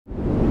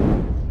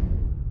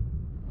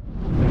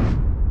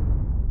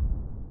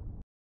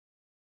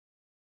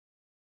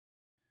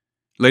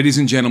Ladies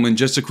and gentlemen,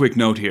 just a quick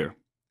note here.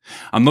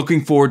 I'm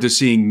looking forward to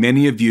seeing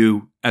many of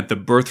you at the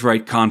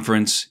Birthright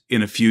conference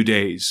in a few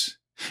days.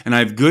 And I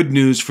have good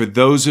news for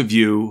those of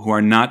you who are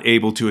not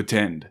able to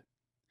attend.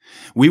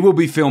 We will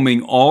be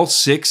filming all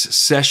 6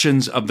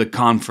 sessions of the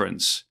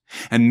conference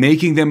and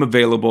making them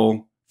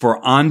available for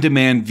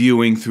on-demand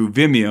viewing through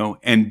Vimeo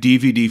and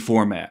DVD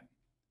format.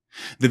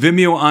 The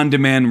Vimeo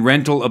on-demand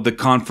rental of the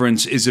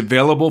conference is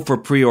available for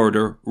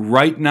pre-order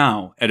right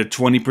now at a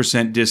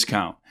 20%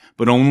 discount,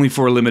 but only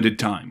for a limited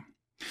time.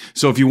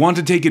 So if you want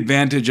to take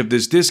advantage of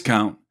this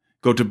discount,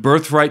 go to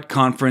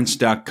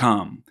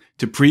birthrightconference.com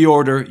to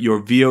pre-order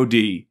your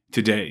VOD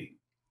today.